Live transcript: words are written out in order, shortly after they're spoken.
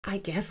I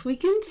guess we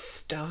can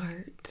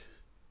start.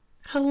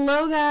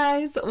 Hello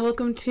guys,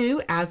 welcome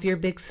to As Your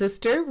Big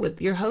Sister with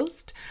your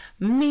host,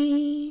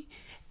 me,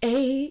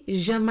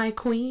 Asia, my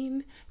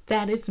queen.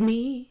 That is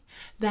me,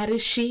 that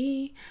is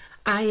she.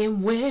 I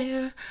am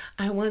where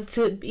I want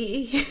to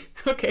be.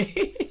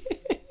 Okay.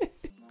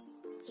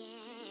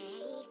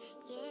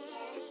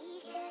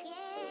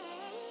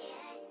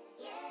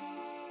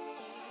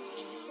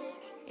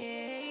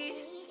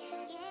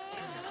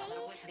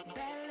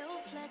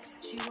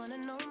 She wanna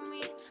know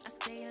me, I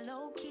stay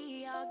low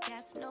key, all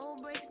gas, no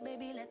brakes,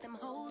 baby, let them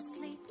hoes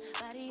sleep.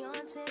 Body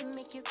on 10,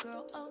 make your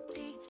girl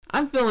OD.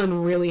 I'm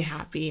feeling really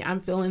happy. I'm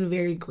feeling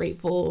very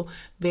grateful,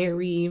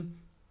 very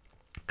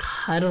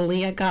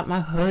cuddly. I got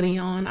my hoodie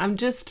on. I'm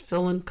just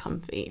feeling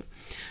comfy.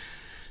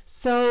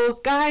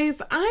 So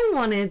guys, I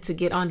wanted to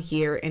get on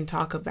here and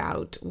talk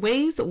about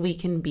ways we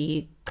can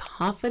be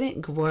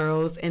confident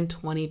girls in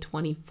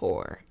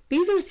 2024.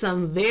 These are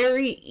some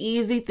very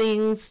easy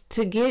things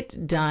to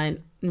get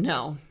done.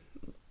 No,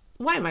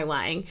 why am I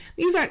lying?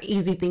 These aren't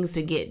easy things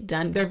to get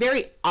done. They're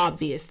very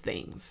obvious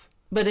things,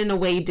 but in a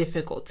way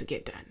difficult to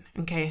get done.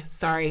 Okay,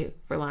 sorry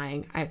for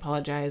lying. I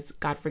apologize.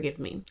 God forgive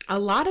me. A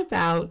lot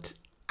about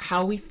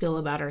how we feel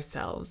about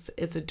ourselves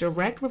is a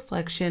direct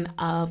reflection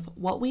of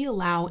what we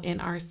allow in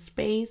our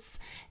space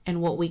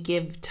and what we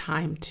give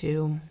time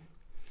to.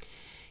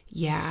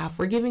 Yeah, if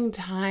we're giving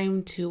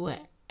time to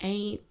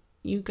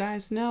you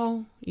guys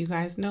know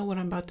what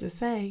I'm about to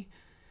say.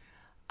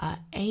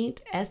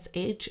 Ain't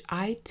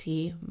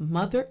S-H-I-T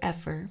mother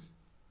effer.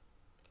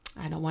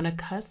 I don't want to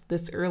cuss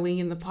this early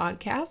in the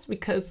podcast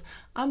because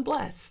I'm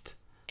blessed.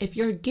 If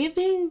you're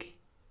giving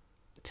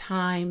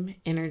time,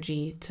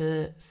 energy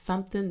to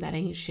something that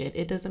ain't shit,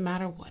 it doesn't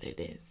matter what it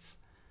is.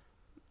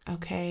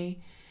 Okay?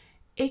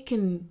 It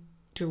can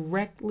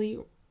directly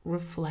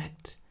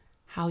reflect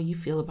how you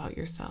feel about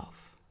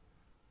yourself.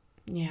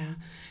 Yeah.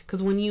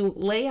 Because when you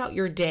lay out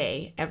your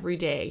day every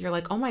day, you're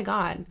like, oh my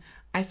God,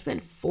 I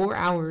spent 4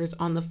 hours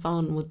on the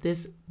phone with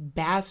this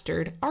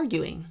bastard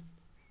arguing.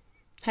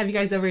 Have you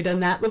guys ever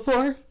done that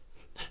before?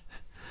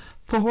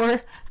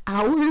 4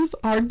 hours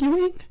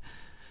arguing?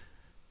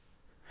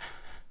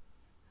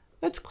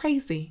 That's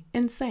crazy,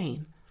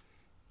 insane.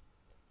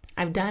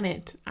 I've done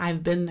it.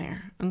 I've been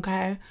there,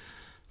 okay?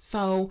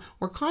 So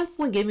we're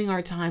constantly giving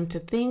our time to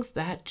things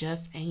that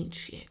just ain't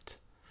shit.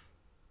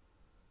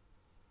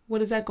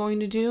 What is that going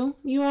to do,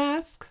 you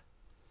ask?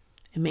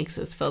 It makes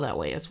us feel that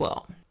way as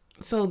well.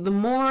 So the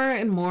more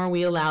and more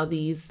we allow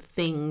these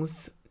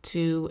things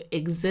to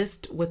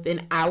exist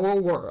within our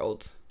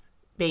world,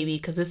 baby,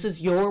 because this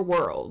is your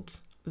world.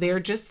 They're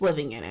just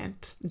living in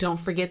it. Don't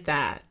forget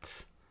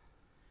that.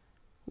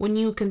 When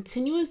you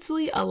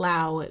continuously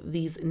allow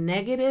these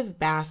negative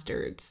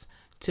bastards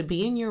to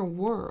be in your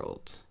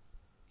world,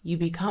 you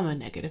become a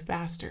negative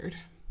bastard.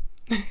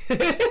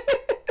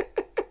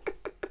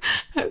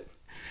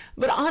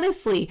 But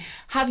honestly,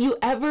 have you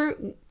ever...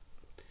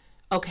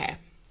 Okay,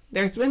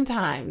 there's been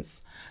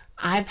times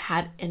I've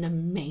had an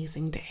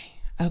amazing day,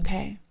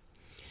 okay?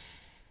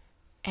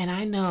 And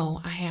I know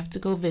I have to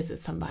go visit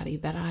somebody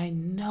that I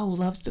know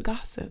loves to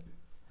gossip.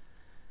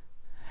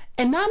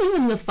 And not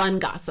even the fun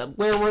gossip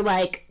where we're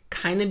like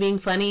kind of being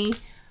funny,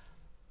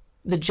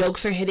 the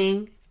jokes are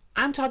hitting.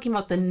 I'm talking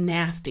about the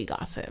nasty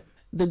gossip,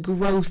 the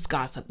gross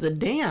gossip, the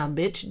damn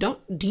bitch,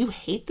 do you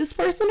hate this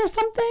person or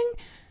something?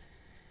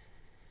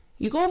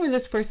 You go over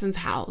this person's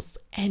house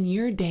and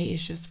your day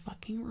is just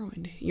fucking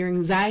ruined. Your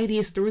anxiety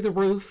is through the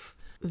roof.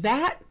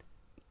 That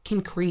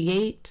can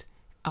create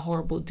a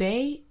horrible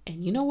day.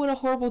 And you know what a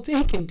horrible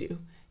day can do?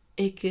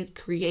 It could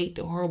create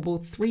a horrible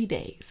 3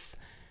 days.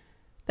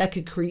 That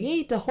could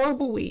create a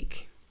horrible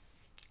week.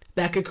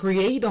 That could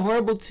create a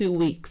horrible 2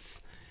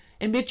 weeks.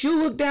 And bitch, you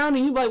look down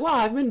and you be like, wow,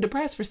 I've been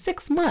depressed for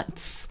 6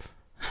 months.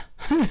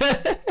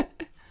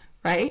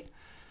 Right?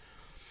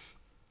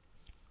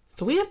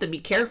 So we have to be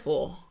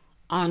careful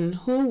on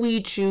who we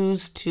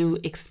choose to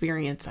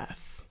experience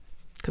us,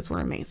 because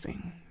we're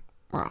amazing.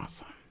 We're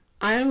awesome.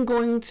 I'm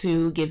going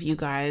to give you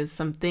guys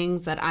some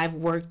things that I've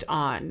worked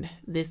on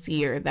this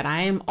year that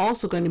I am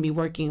also going to be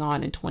working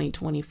on in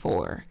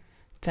 2024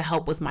 to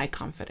help with my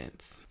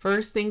confidence.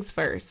 First things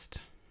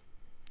first.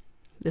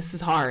 This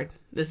is hard.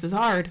 This is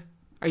hard.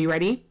 Are you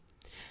ready?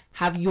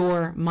 Have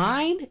your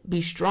mind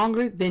be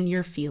stronger than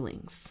your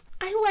feelings.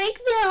 I like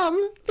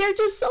them. They're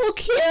just so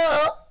cute.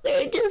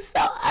 They're just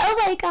so,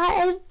 oh my God,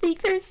 I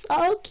think they're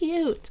so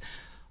cute.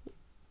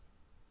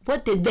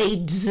 What did they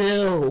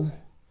do?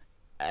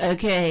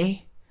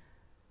 Okay.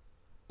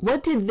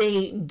 What did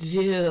they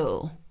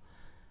do?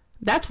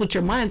 That's what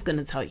your mind's going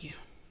to tell you.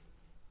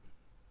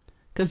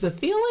 Because the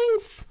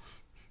feelings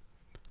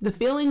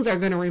are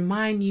going to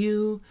remind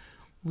you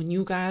when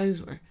you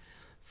guys were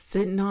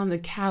sitting on the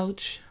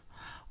couch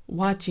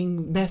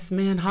watching Best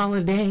Man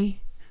Holiday.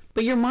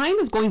 But your mind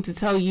is going to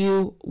tell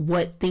you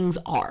what things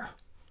are.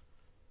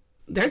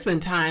 There's been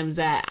times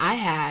that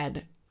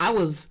I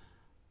was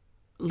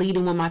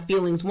leading with my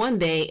feelings one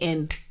day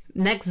and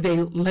next day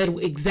led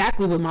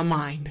exactly with my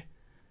mind.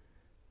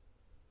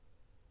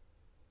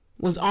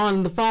 was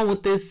on the phone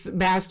with this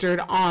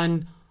bastard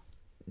on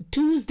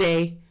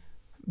Tuesday,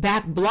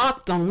 back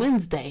blocked on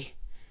Wednesday.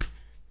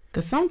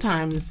 Because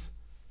sometimes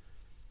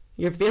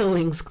your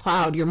feelings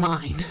cloud your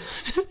mind.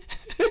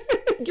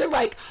 You're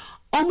like,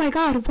 oh my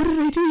God, what did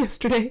I do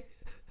yesterday?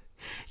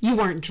 You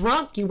weren't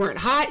drunk, you weren't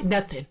high,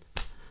 nothing.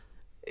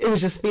 It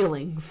was just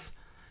feelings.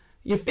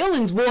 Your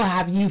feelings will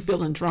have you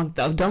feeling drunk,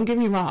 though. Don't get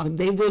me wrong.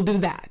 They will do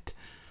that.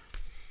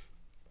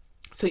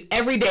 So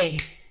every day,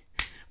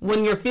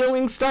 when your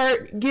feelings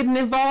start getting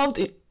involved,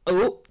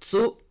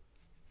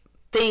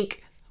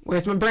 think,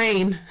 where's my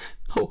brain?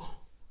 Oh,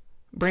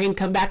 brain,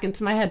 come back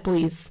into my head,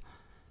 please.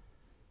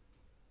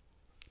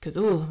 Because,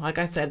 like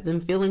I said, them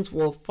feelings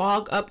will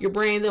fog up your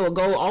brain. They will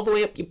go all the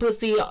way up your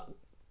pussy,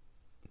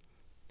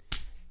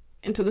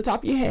 into the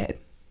top of your head.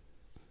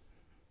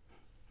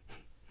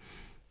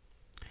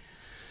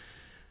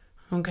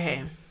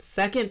 Okay,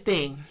 second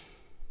thing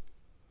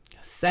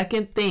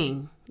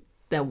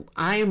that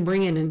I am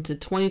bringing into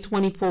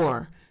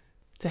 2024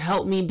 to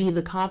help me be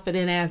the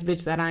confident ass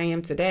bitch that I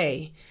am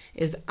today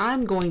is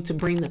I'm going to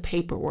bring the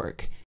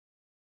paperwork.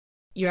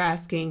 You're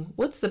asking,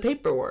 what's the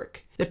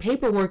paperwork? The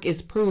paperwork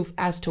is proof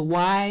as to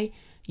why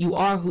you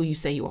are who you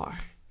say you are.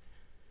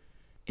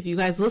 If you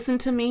guys listen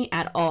to me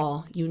at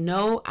all, you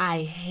know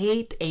I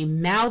hate a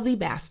mouthy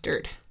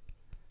bastard.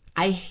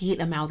 I hate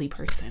a mouthy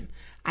person.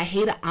 I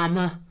hate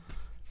I'ma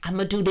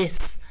do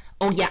this.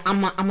 Oh yeah,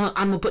 I'ma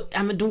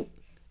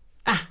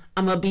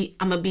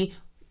be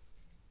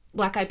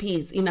Black Eyed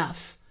Peas.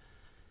 Enough.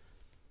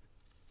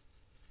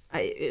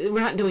 We're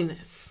not doing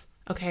this.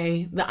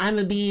 Okay, the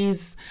I'ma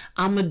bees,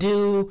 I'ma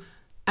do.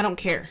 I don't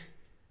care.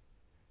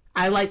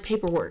 I like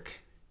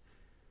paperwork,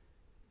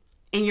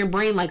 and your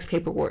brain likes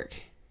paperwork.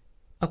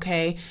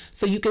 Okay,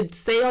 so you could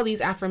say all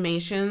these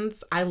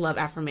affirmations. I love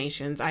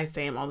affirmations. I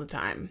say them all the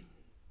time.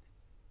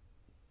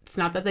 It's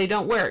not that they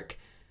don't work,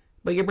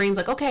 but your brain's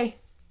like, okay,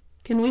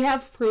 can we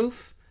have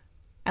proof?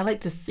 I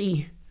like to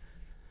see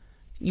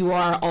you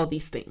are all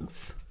these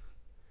things.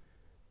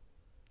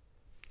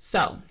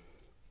 So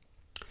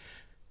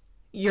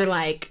you're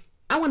like,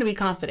 I want to be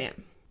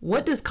confident.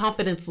 What does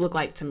confidence look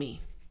like to me?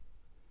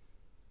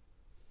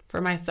 For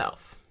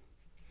myself,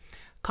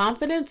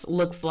 confidence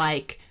looks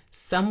like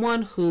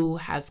someone who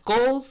has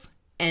goals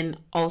and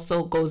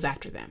also goes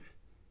after them.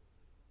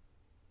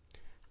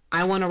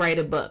 I want to write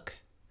a book.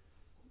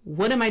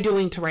 What am I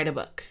doing to write a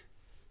book?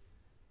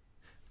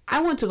 I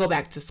want to go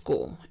back to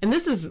school. And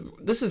this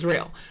is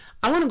real.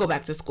 I want to go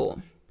back to school.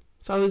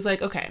 So I was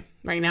like, okay,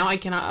 right now I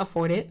cannot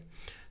afford it.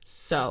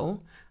 So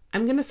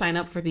I'm going to sign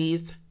up for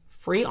these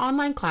free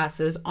online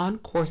classes on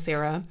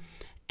Coursera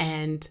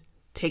and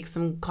take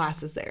some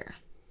classes there.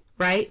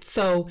 Right?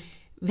 So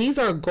these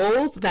are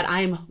goals that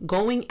I'm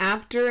going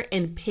after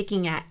and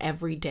picking at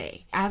every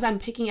day. As I'm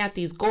picking at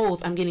these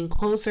goals, I'm getting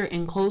closer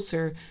and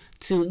closer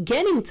to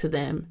getting to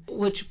them,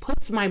 which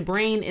puts my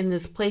brain in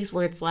this place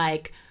where it's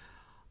like,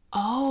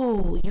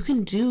 oh, you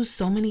can do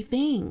so many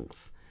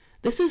things.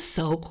 This is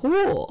so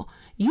cool.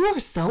 You are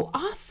so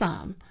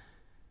awesome.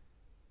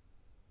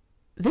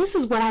 This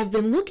is what I've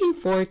been looking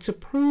for to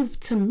prove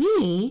to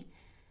me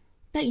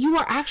that you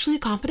are actually a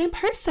confident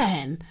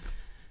person.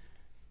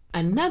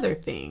 Another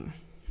thing.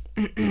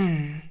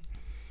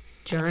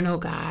 Journal,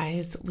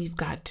 guys. We've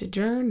got to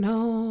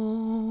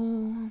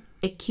journal.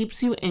 It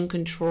keeps you in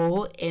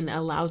control and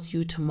allows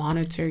you to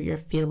monitor your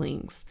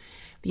feelings.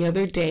 The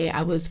other day,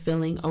 I was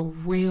feeling a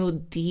real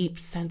deep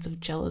sense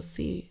of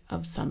jealousy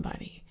of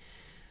somebody.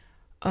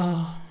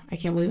 Oh, I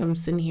can't believe I'm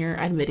sitting here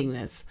admitting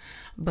this,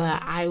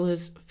 but I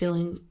was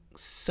feeling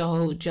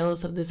so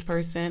jealous of this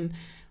person.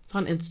 It's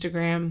on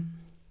Instagram.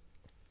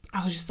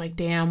 I was just like,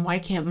 damn, why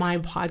can't my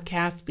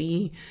podcast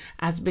be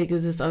as big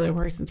as this other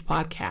person's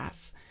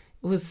podcast?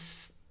 It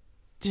was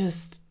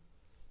just,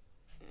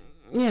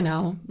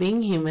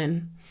 being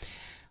human.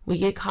 We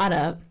get caught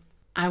up.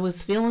 I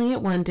was feeling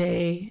it one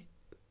day,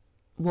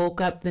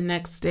 woke up the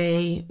next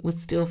day, was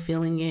still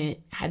feeling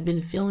it, had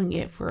been feeling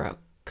it for a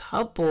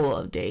couple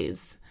of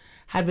days,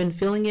 had been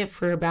feeling it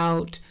for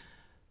about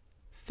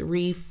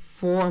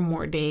 3-4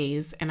 more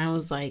days. And I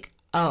was like,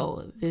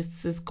 oh,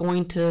 this is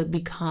going to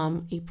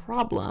become a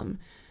problem,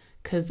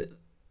 because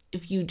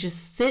if you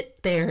just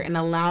sit there and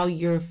allow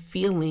your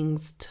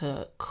feelings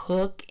to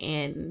cook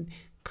and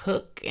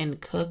cook and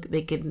cook,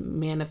 they can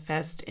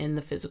manifest in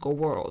the physical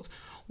world,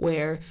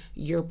 where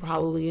you're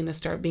probably going to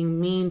start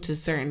being mean to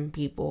certain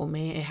people,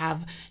 may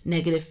have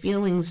negative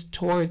feelings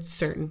towards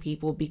certain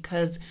people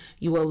because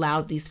you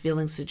allowed these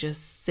feelings to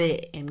just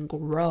sit and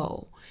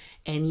grow.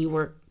 And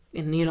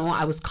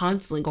I was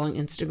constantly going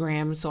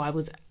Instagram, so I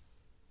was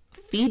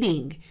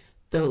feeding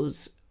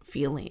those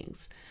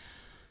feelings.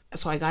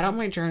 So I got out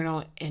my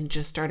journal and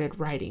just started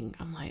writing.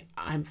 I'm like,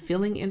 I'm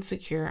feeling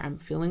insecure. I'm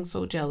feeling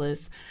so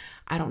jealous.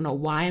 I don't know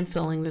why I'm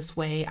feeling this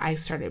way. I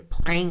started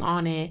praying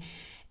on it,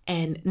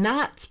 and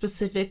not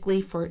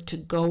specifically for it to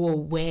go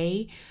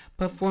away,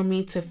 but for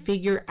me to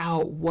figure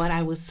out what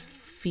I was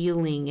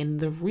feeling and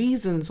the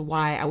reasons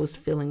why I was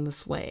feeling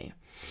this way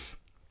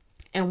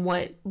and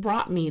what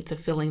brought me to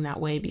feeling that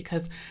way,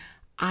 because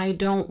I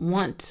don't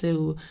want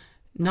to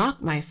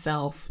knock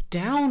myself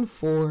down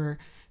for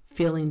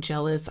feeling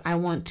jealous. I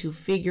want to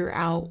figure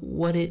out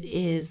what it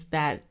is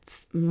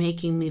that's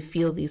making me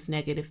feel these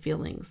negative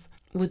feelings,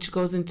 which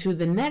goes into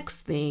the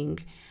next thing.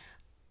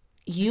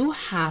 You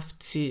have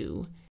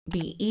to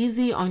be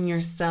easy on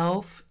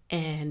yourself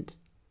and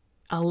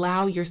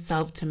allow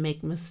yourself to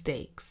make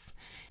mistakes.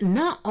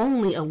 Not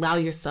only allow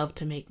yourself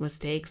to make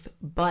mistakes,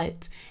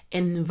 but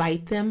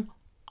invite them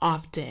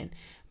often,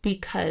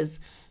 because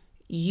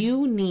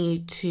you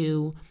need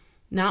to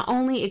not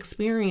only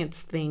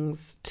experience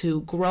things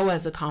to grow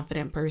as a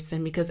confident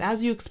person, because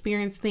as you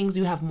experience things,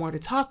 you have more to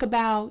talk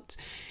about,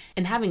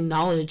 and having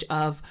knowledge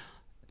of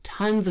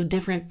tons of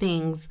different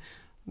things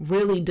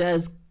really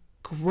does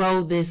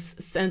grow this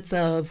sense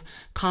of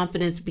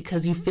confidence,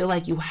 because you feel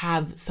like you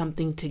have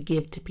something to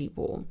give to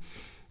people.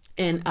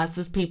 And us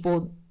as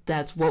people,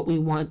 that's what we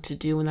want to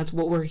do, and that's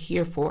what we're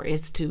here for,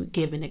 is to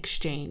give and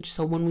exchange.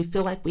 So when we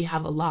feel like we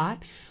have a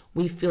lot,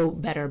 we feel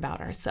better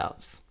about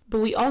ourselves. But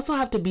we also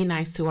have to be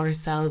nice to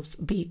ourselves,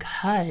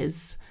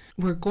 because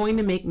we're going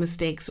to make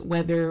mistakes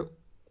whether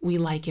we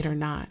like it or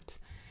not.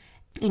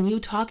 And you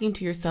talking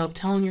to yourself,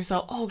 telling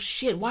yourself, oh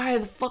shit, why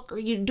the fuck are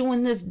you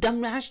doing this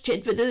dumbass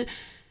shit?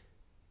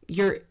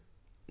 You're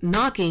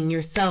knocking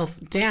yourself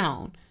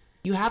down.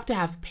 You have to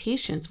have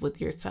patience with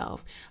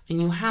yourself,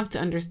 and you have to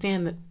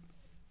understand that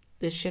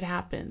this shit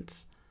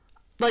happens.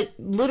 Like,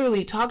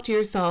 literally talk to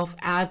yourself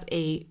as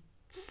a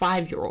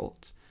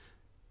 5-year-old,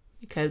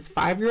 because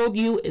 5-year-old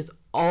you is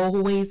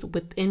always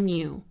within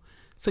you.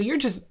 So you're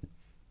just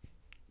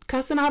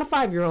cussing out a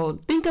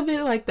 5-year-old. Think of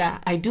it like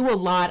that. I do a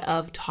lot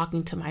of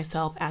talking to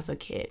myself as a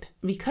kid.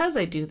 Because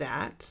I do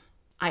that,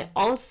 I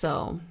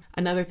also,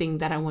 another thing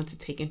that I want to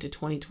take into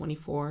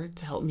 2024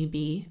 to help me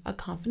be a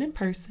confident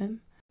person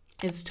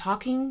is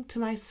talking to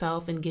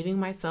myself and giving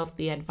myself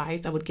the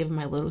advice I would give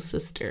my little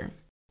sister.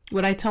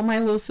 Would I tell my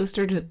little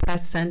sister to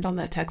press send on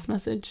that text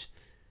message?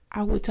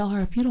 I would tell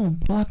her, if you don't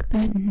block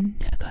that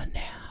nigga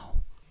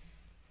now.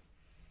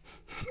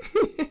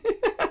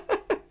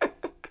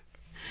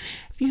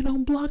 If you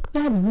don't block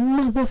that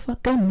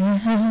motherfucker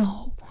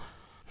now.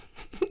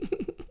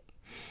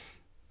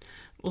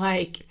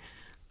 Like,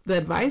 the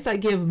advice I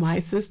give my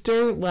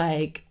sister,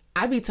 like,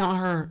 I be telling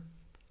her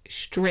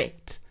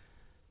strict.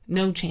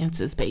 No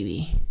chances,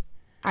 baby.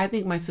 I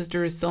think my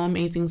sister is so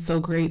amazing, so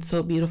great,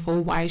 so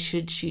beautiful. Why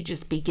should she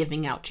just be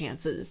giving out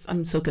chances?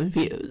 I'm so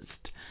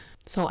confused.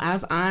 So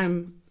as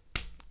I'm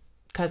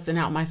cussing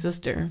out my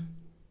sister,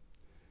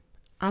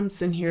 I'm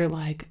sitting here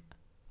like,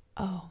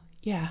 oh,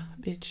 yeah,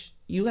 bitch,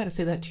 you got to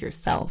say that to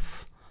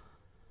yourself.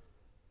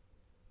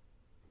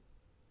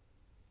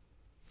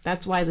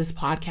 That's why this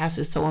podcast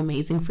is so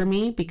amazing for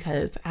me,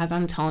 because as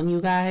I'm telling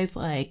you guys,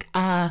 like,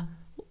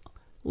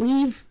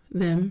 leave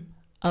them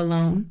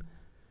alone.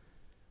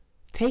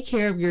 Take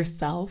care of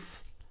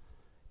yourself.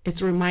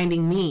 It's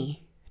reminding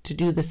me to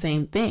do the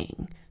same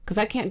thing, because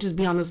I can't just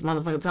be on this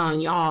motherfucker telling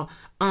y'all,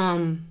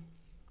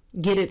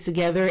 get it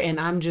together, and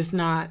I'm just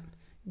not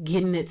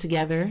getting it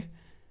together.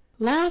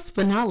 Last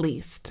but not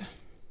least,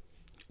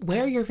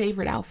 wear your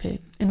favorite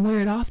outfit and wear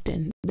it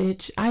often,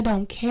 bitch. I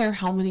don't care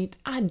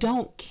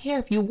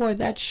if you wore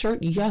that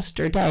shirt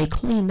yesterday.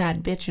 Clean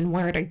that bitch and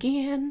wear it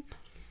again.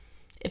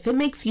 If it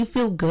makes you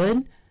feel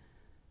good,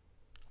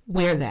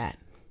 wear that.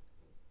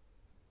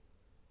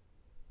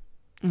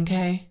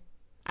 Okay?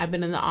 I've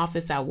been in the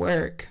office at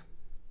work,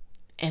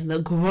 and the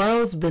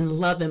girls been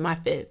loving my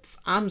fits.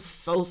 I'm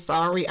so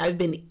sorry. I've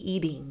been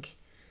eating.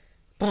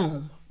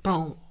 Boom,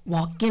 boom.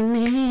 Walking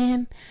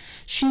in.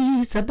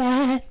 She's a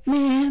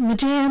Batman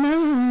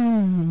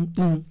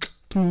pajama.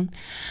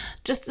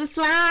 Just as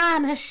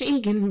fine as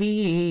she can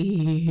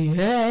be.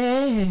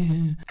 Yeah.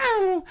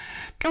 Oh,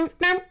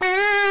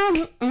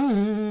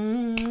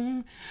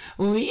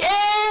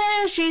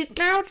 yeah, she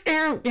goes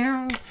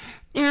down.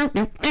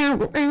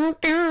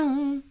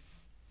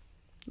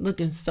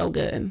 Looking so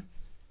good.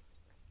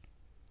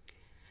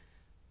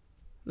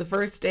 The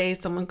first day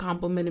someone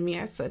complimented me,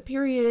 I said,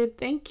 period,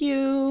 thank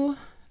you.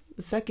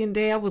 The second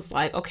day I was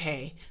like,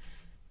 okay,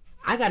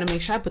 I gotta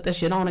make sure I put that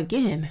shit on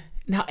again.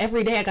 Now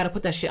every day I gotta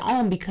put that shit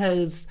on,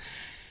 because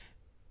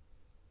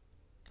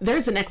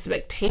there's an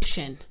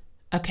expectation,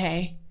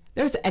 okay?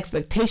 There's an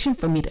expectation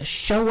for me to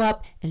show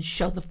up and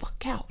show the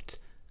fuck out.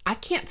 I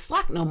can't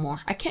slack no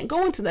more. I can't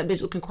go into that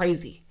bitch looking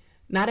crazy.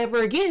 Not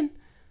ever again,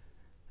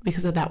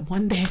 because of that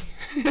one day.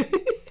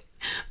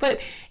 But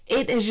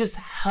it has just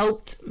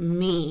helped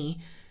me.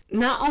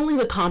 Not only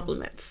the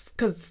compliments,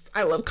 because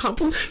I love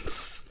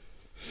compliments.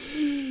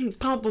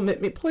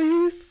 Compliment me,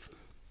 please.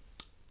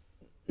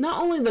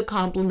 Not only the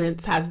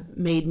compliments have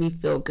made me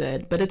feel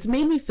good, but it's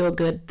made me feel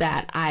good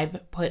that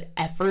I've put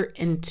effort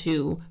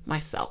into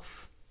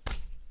myself.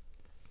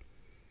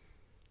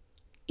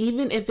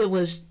 Even if it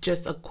was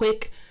just a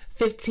quick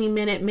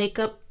 15-minute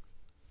makeup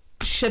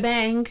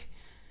shebang,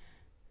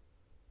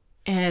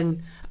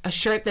 and a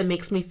shirt that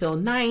makes me feel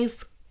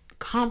nice,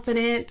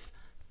 confident,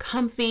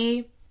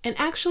 comfy. And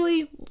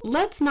actually,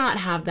 let's not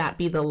have that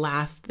be the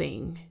last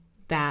thing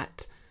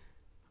that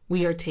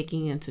we are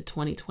taking into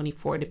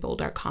 2024 to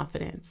build our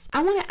confidence.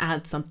 I want to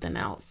add something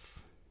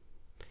else.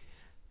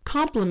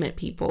 Compliment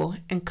people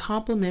and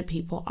compliment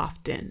people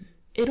often.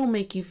 It'll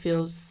make you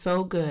feel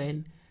so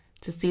good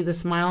to see the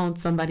smile on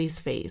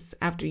somebody's face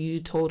after you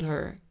told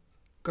her,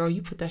 girl,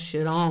 you put that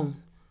shit on.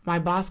 My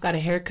boss got a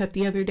haircut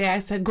the other day. I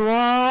said,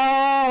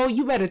 girl,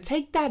 you better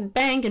take that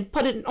bang and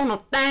put it on a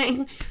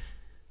thing.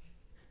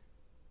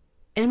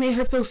 And it made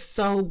her feel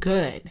so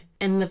good.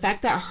 And the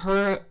fact that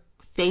her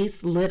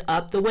face lit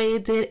up the way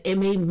it did, it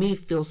made me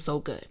feel so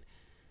good.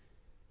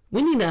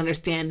 We need to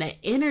understand that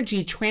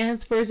energy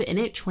transfers, and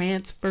it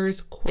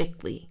transfers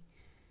quickly.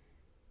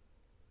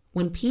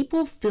 When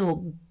people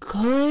feel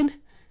good,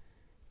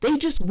 they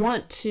just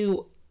want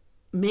to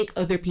make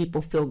other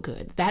people feel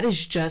good. That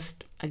is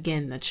just,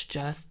 again, that's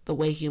just the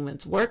way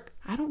humans work.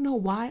 I don't know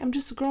why. I'm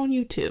just a girl on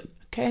YouTube,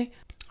 okay?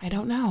 I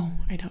don't know.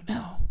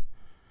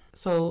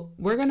 So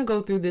we're going to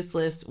go through this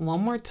list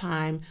one more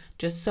time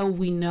just so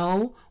we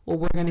know what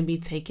we're going to be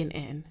taking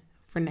in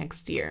for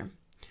next year.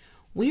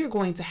 We are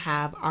going to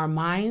have our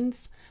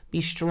minds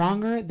be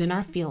stronger than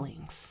our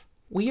feelings.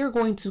 We are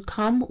going to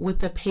come with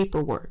the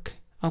paperwork,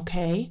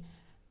 okay?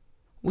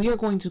 We are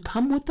going to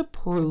come with the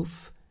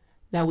proof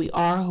that we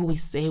are who we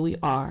say we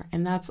are,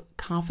 and that's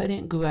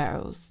confident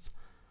girls.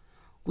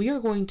 We are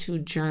going to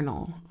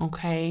journal,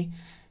 okay?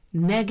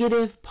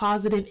 Negative,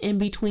 positive, in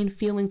between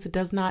feelings, it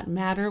does not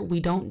matter. We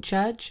don't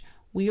judge.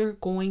 We are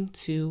going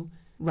to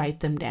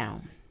write them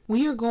down.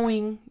 We are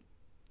going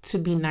to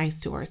be nice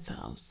to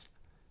ourselves.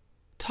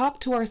 Talk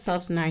to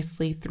ourselves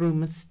nicely through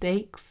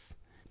mistakes,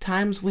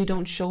 times we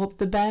don't show up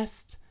the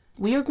best.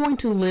 We are going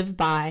to live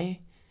by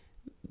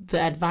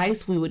the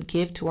advice we would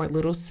give to our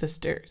little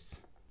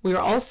sisters. We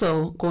are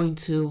also going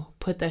to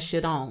put that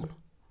shit on.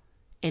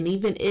 And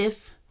even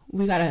if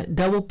we gotta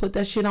double put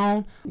that shit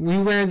on,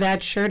 rewear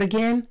that shirt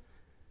again,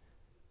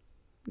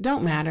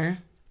 don't matter.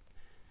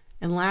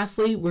 And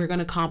lastly, we're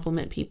gonna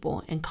compliment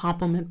people and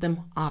compliment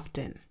them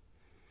often.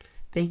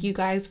 Thank you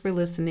guys for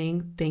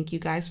listening. Thank you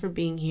guys for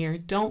being here.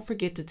 Don't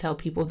forget to tell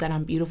people that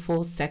I'm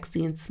beautiful,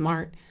 sexy, and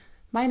smart.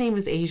 My name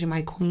is Asia,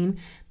 my queen.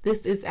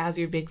 This is As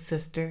Your Big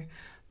Sister.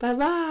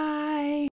 Bye-bye.